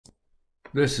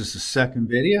This is the second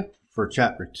video for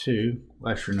Chapter 2,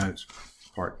 Lecture Notes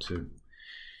Part 2.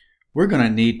 We're going to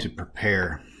need to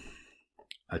prepare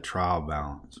a trial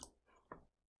balance.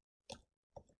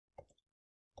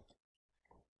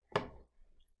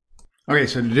 Okay,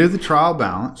 so to do the trial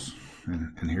balance,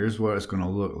 and here's what it's going to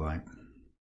look like,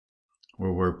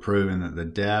 where we're proving that the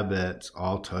debits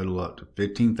all total up to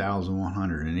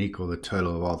 $15,100 and equal the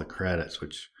total of all the credits,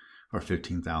 which are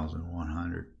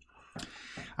 $15,100.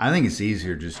 I think it's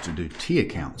easier just to do T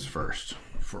accounts first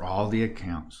for all the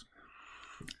accounts.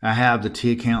 I have the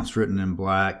T accounts written in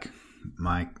black.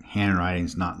 My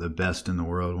handwriting's not the best in the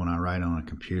world when I write on a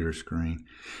computer screen.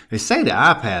 They say the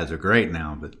iPads are great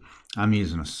now, but I'm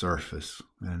using a Surface,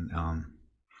 and I'm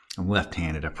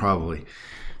left-handed. I probably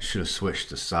should have switched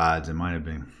to sides. It might have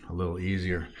been a little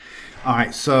easier. All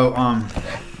right, so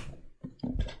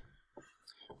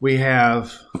we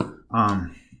have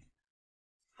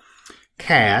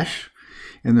cash,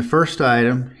 and the first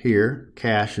item here,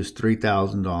 cash, is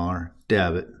 $3,000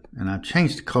 debit, and I've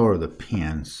changed the color of the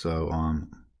pen, so I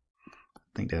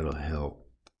think that'll help.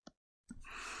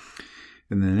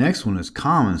 And the next one is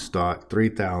common stock,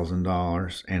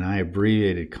 $3,000, and I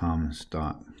abbreviated common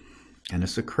stock, and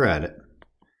it's a credit.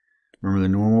 Remember, the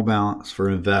normal balance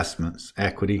for investments,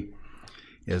 equity,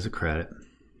 is a credit.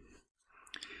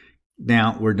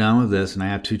 Now we're done with this, and I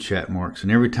have two check marks,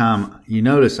 and every time you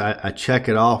notice I check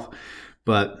it off,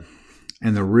 but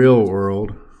in the real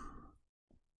world,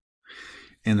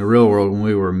 when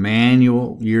we were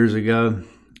manual years ago,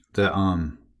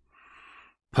 the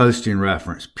posting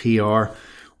reference, PR,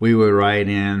 we would write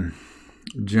in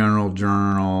general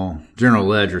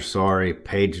ledger, sorry,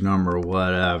 page number,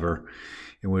 whatever,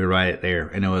 and we write it there,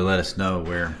 and it would let us know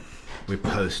where we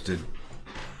posted.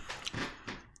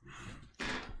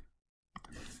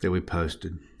 That we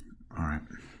posted. All right,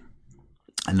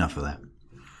 enough of that.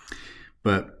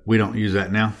 But we don't use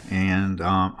that now, and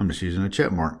I'm just using a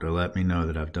check mark to let me know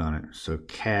that I've done it. So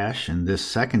cash, and this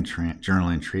second journal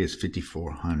entry is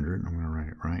 $5,400. I'm going to write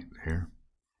it right there.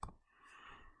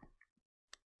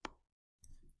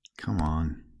 Come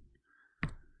on.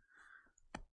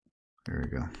 There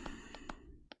we go.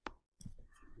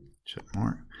 Check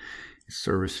mark.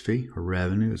 Service fee or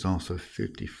revenue is also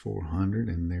 $5,400,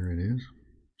 and there it is.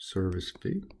 Service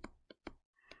fee.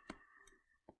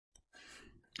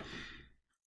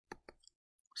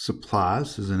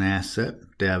 Supplies is an asset.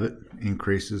 Debit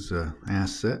increases the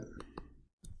asset.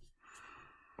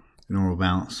 The normal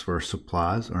balance for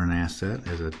supplies or an asset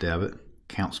is a debit.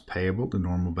 Accounts payable, the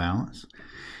normal balance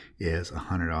is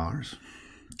 $100.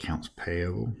 Accounts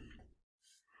payable.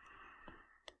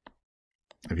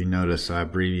 If you notice, I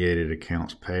abbreviated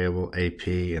accounts payable, AP,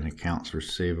 and accounts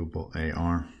receivable,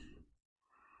 AR.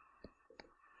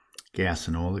 Gas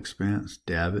and oil expense,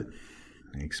 debit.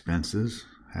 The expenses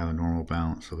have a normal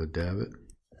balance of a debit.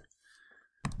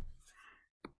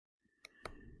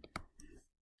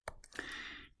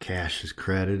 Cash is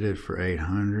credited for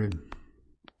 $800.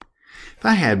 If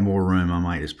I had more room, I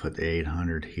might just put the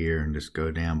 $800 here and just go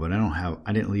down, but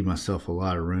I didn't leave myself a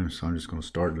lot of room, so I'm just going to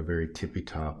start at the very tippy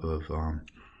top of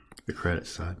the credit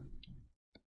side.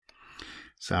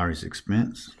 Salaries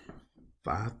expense,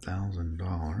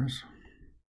 $5,000.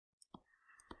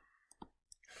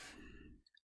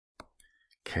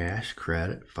 Cash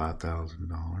credit,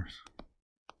 $5,000.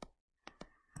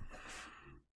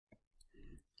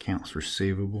 Accounts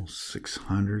receivable,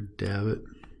 $600 debit.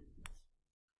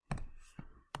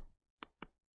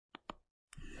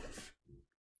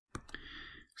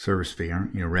 Service fee,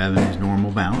 revenues,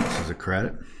 normal balance is a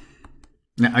credit.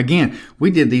 Now again,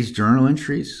 we did these journal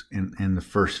entries in the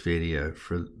first video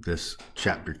for this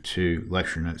Chapter 2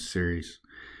 Lecture Notes series.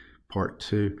 Part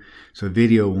 2. So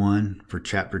video 1 for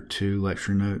Chapter 2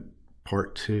 Lecture Note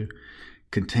Part 2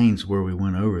 contains where we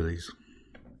went over these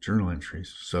journal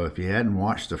entries. So if you hadn't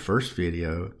watched the first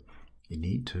video, you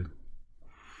need to.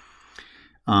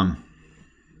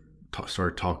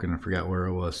 Started talking, I forgot where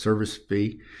I was. Service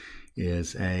fee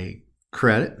is a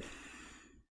credit.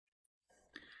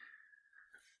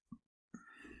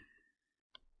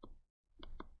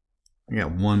 I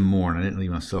got one more, and I didn't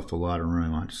leave myself a lot of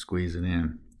room. I'll just squeeze it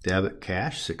in. Debit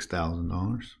cash,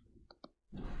 $6,000.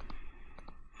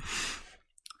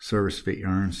 Service fee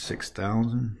earned,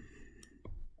 $6,000.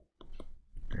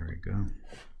 There we go.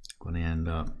 Going to end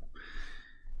up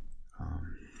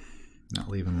not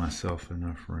leaving myself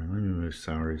enough room. Let me move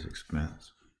salaries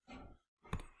expense.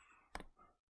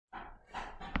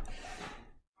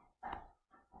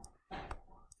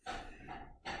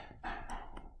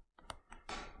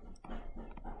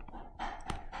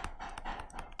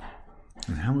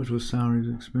 And how much was salaries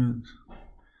expense?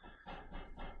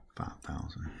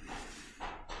 5,000.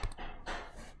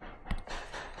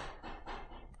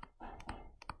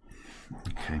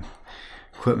 Okay.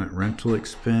 Equipment rental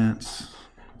expense,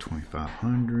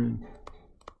 2,500.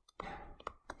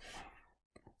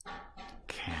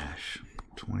 Cash,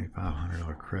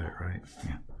 $2,500 credit, right?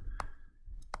 Yeah.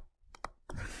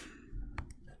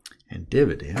 And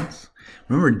dividends.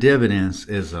 Remember, dividends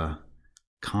is a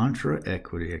contra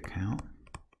equity account.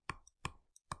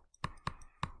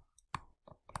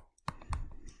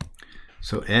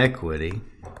 So equity,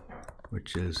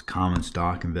 which is common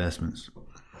stock investments,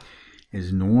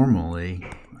 is normally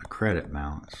a credit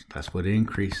balance. That's what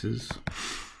increases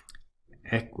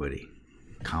equity,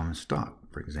 common stock,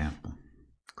 for example,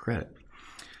 credit.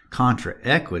 Contra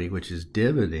equity, which is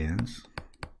dividends,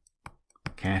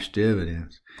 cash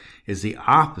dividends, is the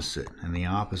opposite, and the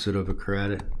opposite of a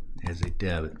credit is a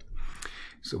debit.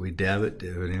 So we debit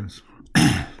dividends,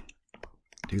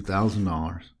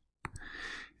 $2,000,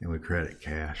 and we credit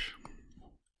cash,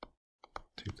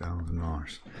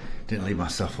 $2,000. Didn't leave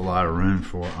myself a lot of room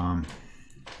for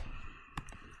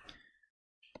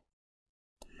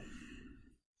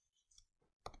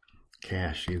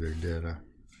cash either, did I?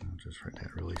 I'll just write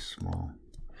that really small.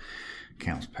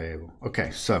 Accounts payable. Okay,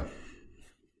 so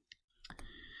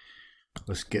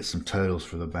let's get some totals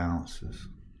for the balances.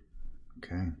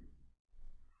 Okay.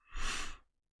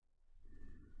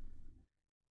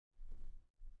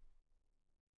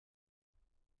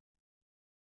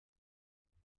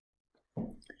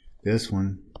 This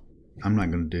one, I'm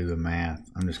not going to do the math.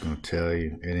 I'm just going to tell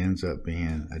you it ends up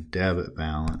being a debit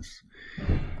balance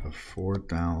of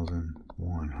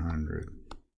 4,100.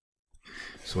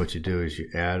 So what you do is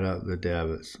you add up the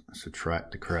debits,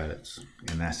 subtract the credits,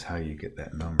 and that's how you get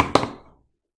that number.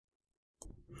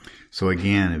 So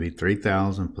again, it'd be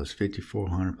 3,000 plus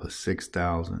 5,400 plus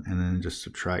 6,000, and then just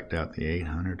subtract out the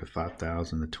 800, the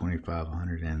 5,000, the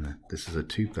 2,500, and this is a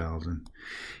 2,000,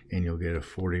 and you'll get a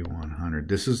 4,100.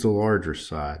 This is the larger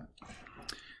side.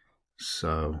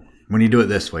 So when you do it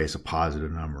this way, it's a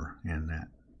positive number, and that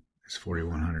is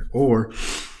 4,100. Or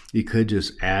you could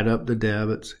just add up the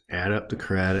debits, add up the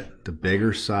credit. The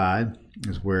bigger side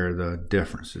is where the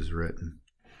difference is written.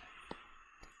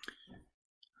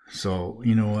 So,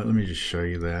 you know what? Let me just show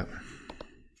you that.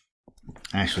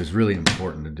 Actually, it's really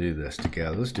important to do this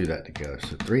together. Let's do that together.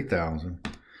 So 3,000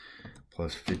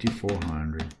 plus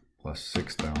 5,400 plus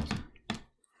 6,000.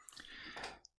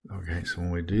 Okay, so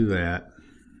when we do that,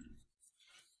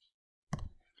 I'm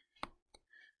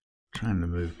trying to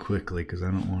move quickly because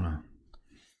I don't want a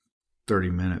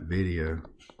 30-minute video.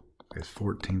 It's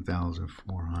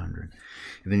 14,400.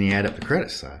 And then you add up the credit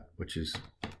side, which is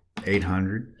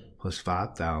 800 plus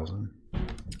 5,000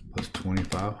 plus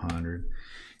 2,500,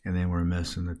 and then we're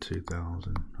missing the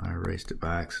 2,000. I erased it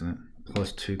by accident.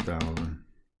 Plus 2,000,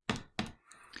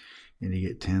 and you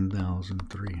get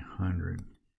 10,300.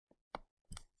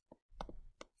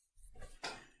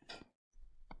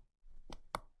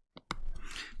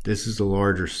 This is the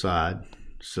larger side,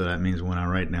 so that means when I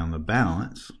write down the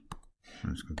balance,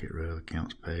 I'm just going to get rid of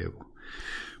accounts payable.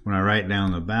 When I write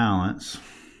down the balance,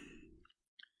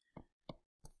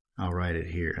 I'll write it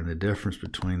here, and the difference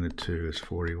between the two is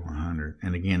 4,100.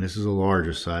 And again, this is a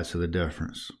larger side, so the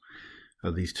difference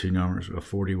of these two numbers of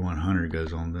 4,100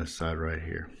 goes on this side right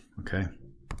here. Okay.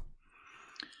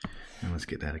 And let's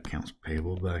get that accounts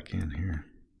payable back in here.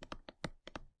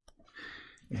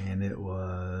 And it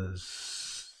was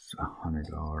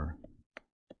 $100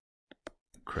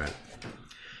 credit.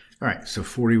 All right, so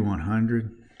 4,100.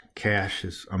 Cash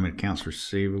is, accounts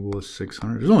receivable is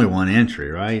 600. There's only one entry,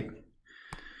 right?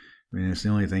 I mean, it's the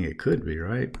only thing it could be,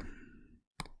 right?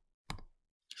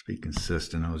 Just be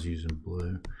consistent. I was using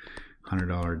blue.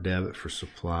 $100 debit for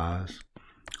supplies.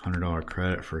 $100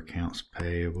 credit for accounts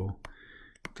payable.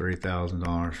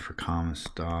 $3,000 for common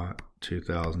stock.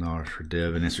 $2,000 for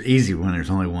dividends. It's easy when there's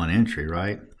only one entry,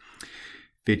 right?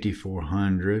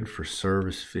 $5,400 for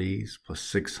service fees plus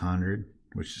 600,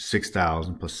 which is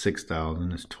 6,000 plus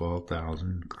 6,000 is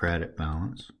 12,000 credit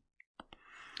balance.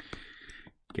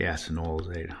 Gas and oil is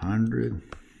 800.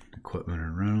 Equipment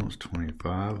and rentals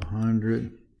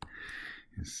 2,500.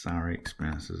 And salary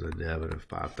expenses a debit of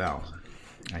 5,000.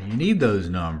 Now you need those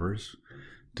numbers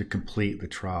to complete the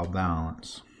trial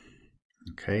balance.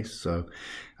 Okay, so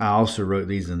I also wrote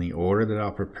these in the order that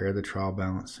I'll prepare the trial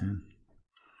balance in.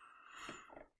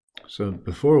 So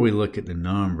before we look at the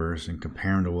numbers and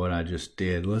compare them to what I just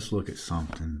did, let's look at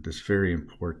something that's very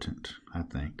important, I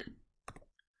think.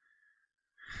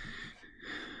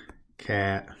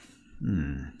 Here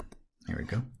we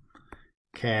go.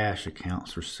 Cash,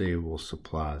 accounts receivable,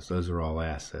 supplies. Those are all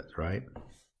assets, right?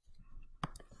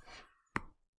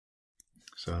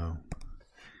 So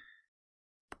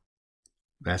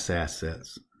that's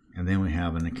assets. And then we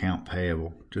have an account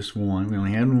payable, just one. We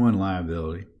only had one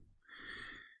liability.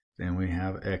 Then we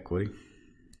have equity.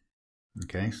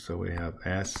 Okay, so we have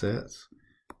assets,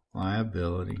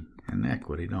 liability, and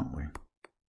equity, don't we?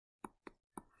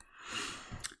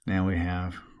 Now we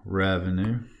have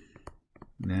revenue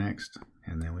next,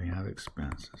 and then we have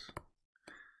expenses.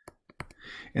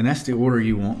 And that's the order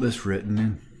you want this written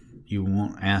in. You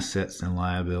want assets and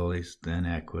liabilities, then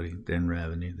equity, then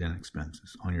revenue, then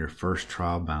expenses on your first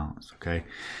trial balance, okay?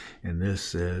 And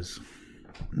this is,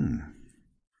 come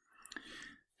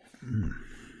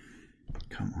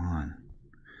on.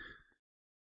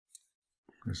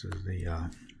 This is the,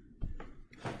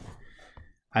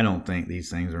 I don't think these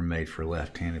things are made for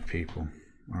left-handed people.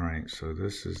 All right, so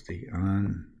this is the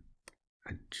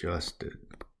unadjusted.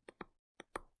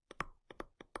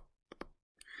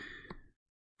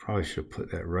 Probably should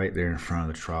put that right there in front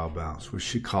of the trial balance. We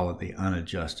should call it the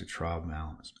unadjusted trial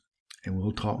balance. And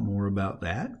we'll talk more about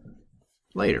that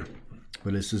later.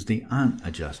 But this is the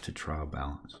unadjusted trial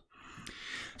balance.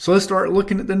 So let's start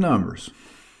looking at the numbers.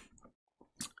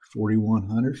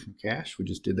 4,100 from cash. We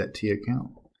just did that T account.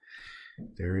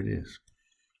 There it is.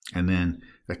 And then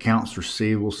accounts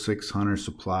receivable 600,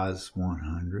 supplies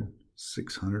 100,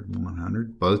 600,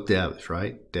 100. Both debits,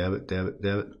 right? Debit, debit,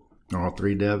 debit. All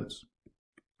three debits.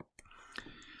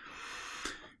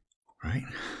 Right?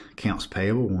 Accounts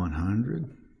payable 100.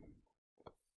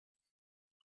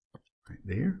 Right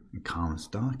there. And common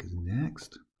stock is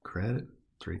next. Credit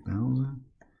 3,000.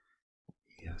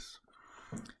 Yes.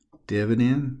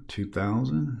 Dividend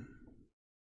 2,000.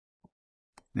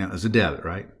 Now it's a debit,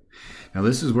 right? Now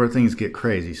this is where things get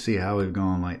crazy. See how we've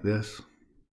gone like this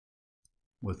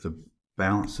with the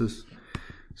balances?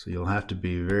 So you'll have to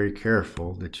be very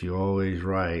careful that you always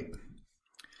write,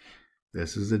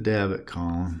 this is the debit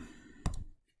column,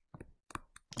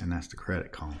 and that's the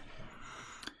credit column,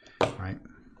 right?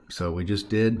 So we just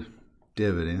did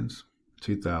dividends,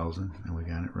 2,000, and we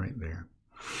got it right there.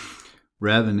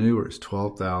 Revenue, where it's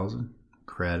 12,000,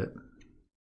 credit.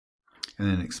 And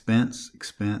then expense,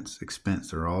 expense, expense.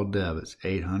 They're all debits.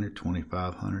 800,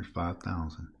 2,500,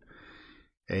 5,000.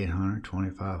 800,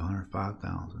 2,500,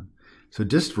 5,000. So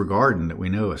disregarding that we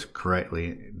know it's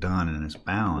correctly done and it's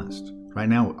balanced, right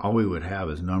now all we would have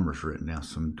is numbers written down,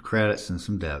 some credits and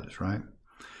some debits, right?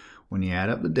 When you add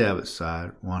up the debit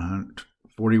side, 100,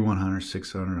 4,100,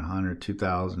 600, 100,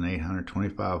 2,000, 800,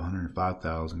 2,500, and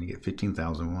 5,000, you get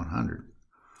 15,100.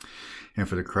 And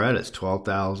for the credits,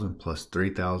 12,000 plus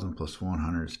 3,000 plus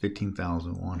 100 is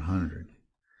 15,100.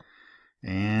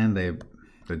 And the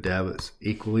debits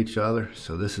equal each other.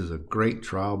 So this is a great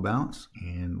trial balance,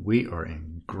 and we are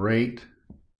in great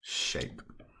shape.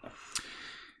 All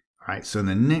right, so in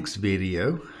the next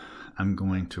video, I'm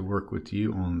going to work with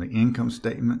you on the income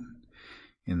statement,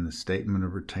 in the statement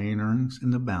of retained earnings,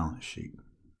 and the balance sheet.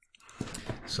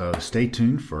 So stay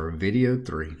tuned for video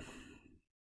 3.